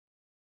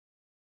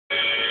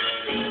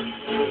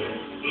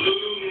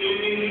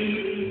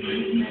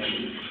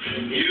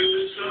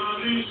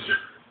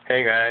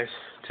Hey guys,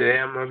 today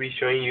I'm going to be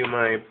showing you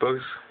my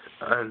books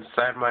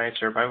inside my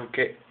survival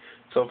kit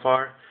so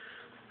far.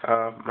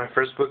 My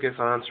first book is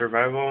on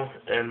survival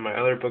and my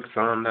other book is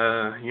on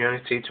the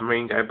United States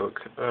Marine Guidebook.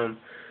 I'm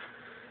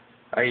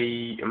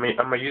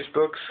going to use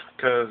books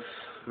because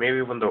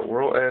maybe when the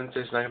world ends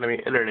there's not going to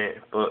be internet,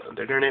 but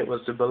the internet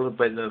was developed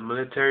by the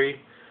military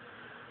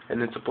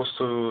and it's supposed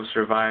to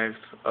survive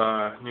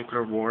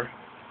nuclear war.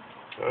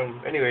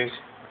 Anyways,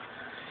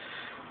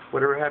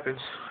 whatever happens,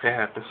 it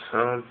happens.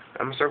 I'm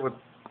gonna start with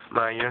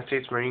my United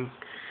States Marine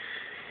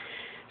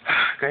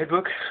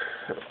Guidebook.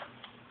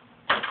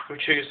 I'm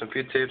gonna show you some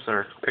few tips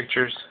or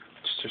pictures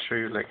just to show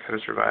you like how to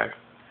survive.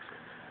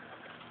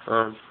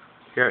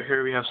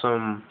 Here we have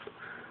some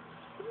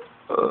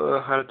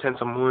how to tend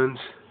some wounds,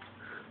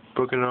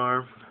 broken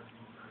arm,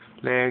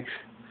 legs.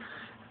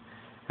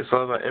 It's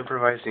all about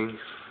improvising.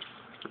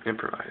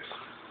 Improvise.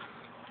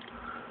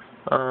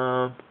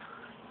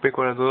 Make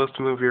one of those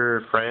to move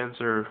your friends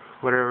or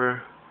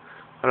whatever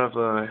out of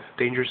a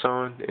danger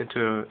zone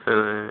into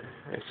a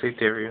safe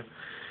area.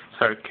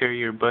 How to carry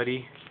your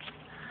buddy.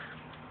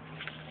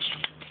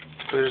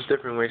 There's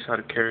different ways how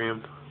to carry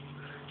him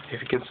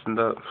if you can stand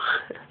up.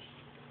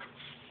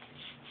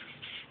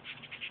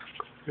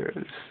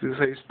 This is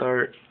how you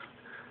start.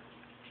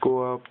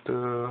 Go up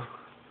the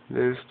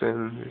list,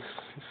 and this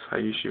is how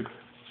you should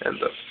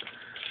end up.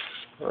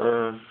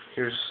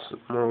 Here's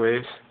more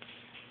ways.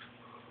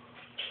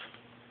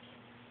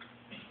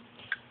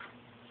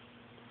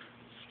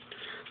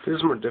 This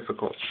is more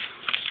difficult.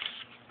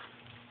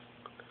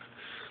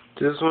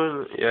 This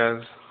one,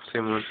 yeah,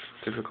 same one,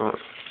 difficult.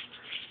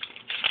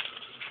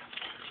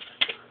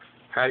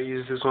 I had to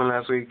use this one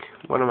last week.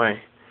 One of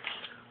my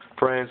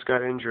friends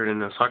got injured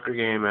in a soccer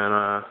game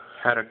and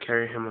had to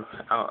carry him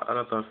out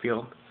of the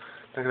field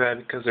like that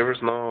because there was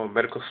no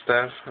medical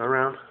staff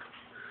around.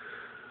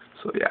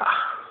 So yeah,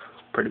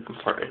 pretty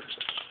important.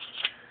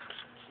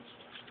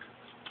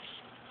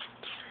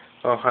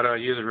 Oh, how to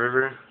use a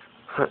river.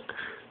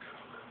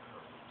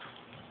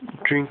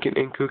 Drinking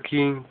and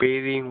cooking,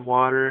 bathing,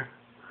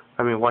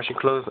 washing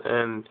clothes,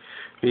 and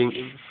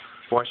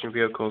washing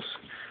vehicles.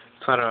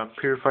 It's how to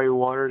purify your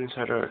water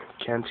inside a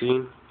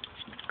canteen.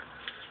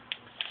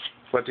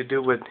 What to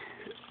do with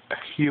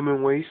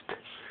human waste.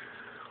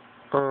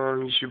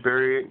 You should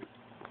bury it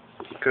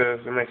because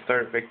it might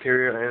start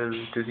bacteria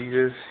and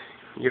diseases.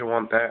 You don't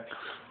want that.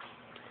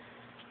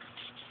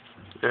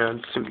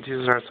 And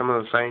these are some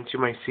of the signs you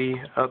might see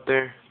out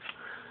there.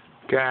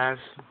 Gas,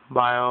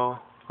 bio,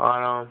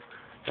 auto,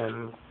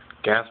 and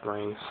gas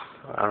mines.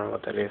 I don't know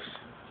what that is.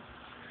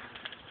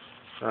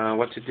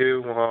 What to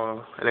do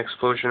while an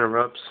explosion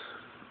erupts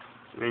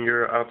and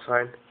you're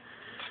outside.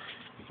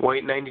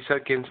 Wait 90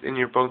 seconds in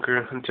your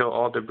bunker until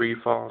all debris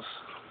falls.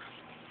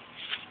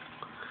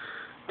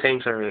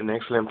 Tanks are an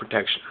excellent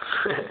protection.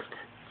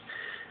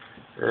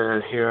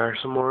 And here are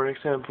some more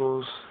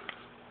examples.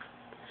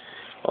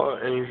 Oh,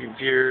 and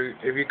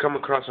if you come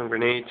across some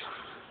grenades,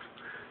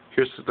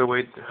 here's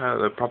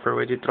the proper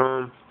way to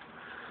throw them.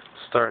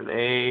 Start an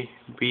A,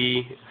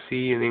 B,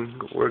 C, and then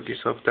work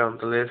yourself down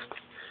the list.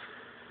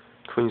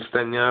 When you're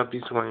standing up,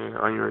 these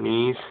are on your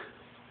knees,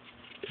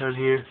 down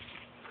here.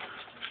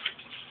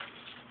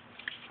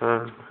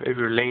 If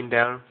you're laying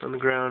down on the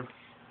ground.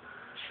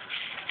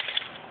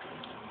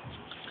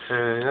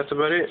 And that's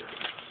about it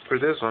for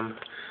this one.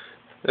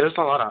 There's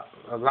a lot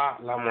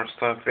more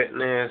stuff.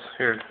 Fitness.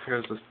 Here's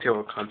the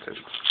table of contents.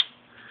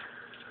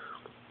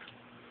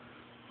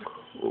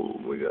 Oh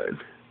my god.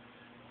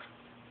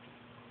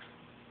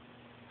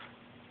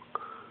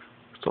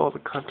 It's all the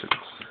contents.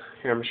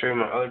 Here, I'm gonna show you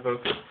my other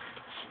book.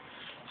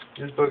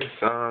 This book is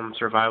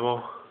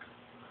survival.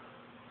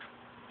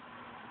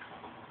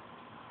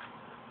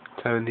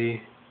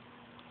 70.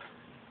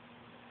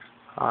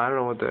 I don't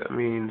know what that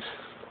means.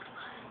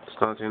 It's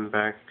not in the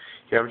back.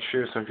 Yeah, I'm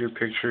sure some few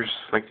pictures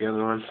like the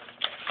other one.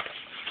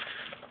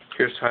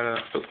 Here's how to.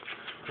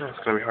 Oh, it's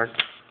gonna be hard.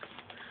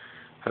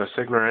 How to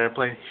signal an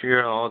airplane.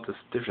 Here are all the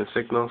different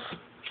signals.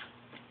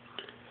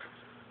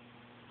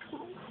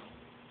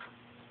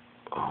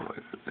 Oh my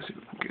goodness, if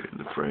we can get it in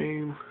the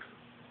frame.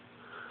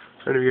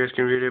 I don't know if you guys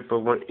can read it,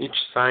 but each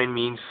sign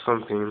means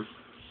something.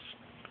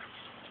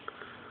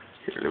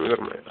 Here, let me go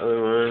to my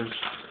other one.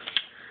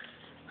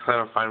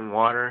 How to find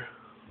water.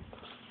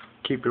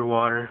 Keep your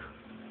water.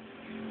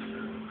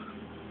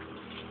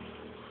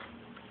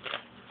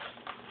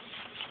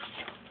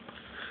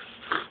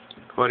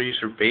 What to use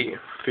for bait,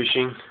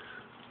 fishing.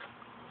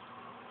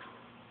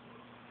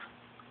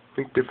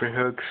 Make different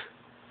hooks.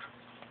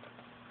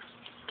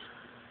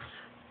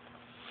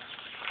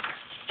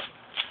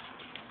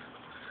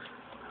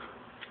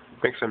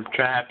 Make some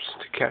traps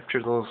to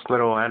capture those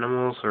little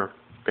animals or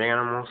big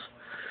animals.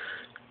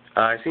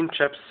 I've seen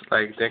traps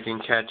like they can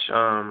catch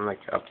like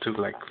up to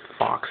like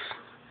fox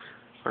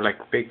or like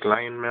big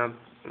lions.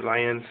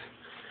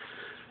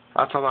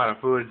 That's a lot of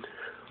food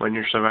when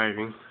you're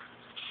surviving.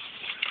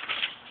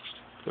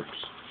 Oops.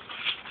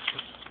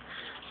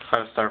 How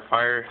to start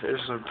fire.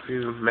 There's a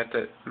few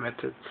methods.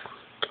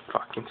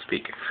 Fucking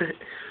speak.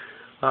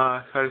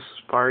 How to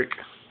spark.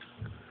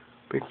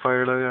 make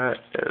fire like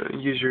that.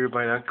 Use your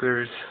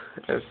binoculars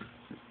as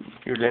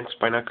your lens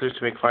binoculars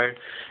to make fire.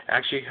 I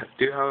actually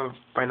do have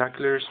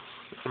binoculars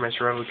in my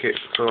survival kit,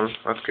 so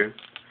that's good.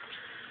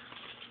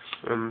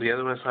 The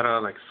other ones how to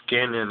like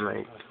skin and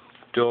like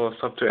do all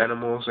stuff to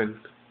animals and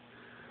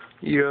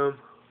eat them.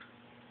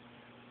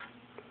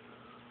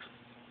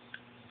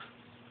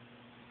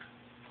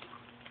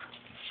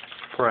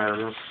 For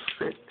animals.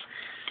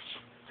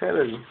 And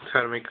then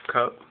how to make a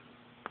cup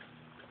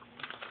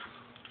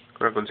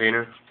or a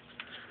container.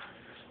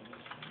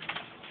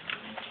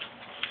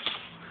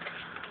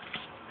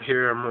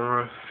 Here are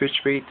more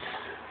fish baits.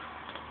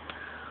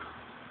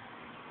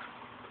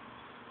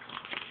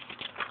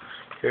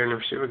 Here, let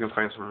me see if I can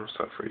find some more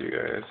stuff for you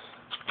guys.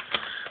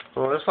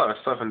 Well, there's a lot of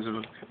stuff in this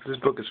book. This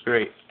book is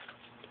great.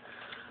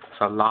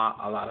 It's a lot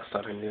of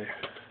stuff in there.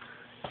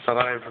 It's a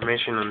lot of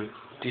information on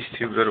these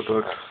two little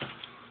books.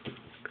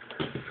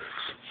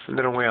 And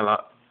they don't weigh a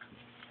lot.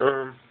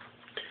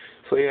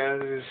 So yeah,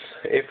 this is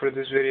it for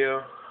this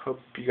video. Hope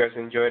you guys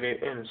enjoyed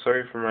it, and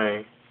sorry for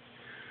my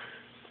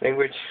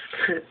language.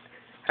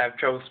 I have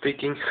trouble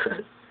speaking.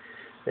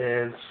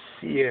 And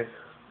see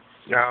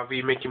ya. I'll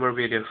be making more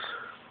videos.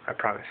 I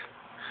promise.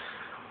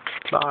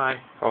 Bye.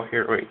 Oh,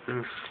 here, wait.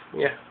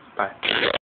 Yeah, bye.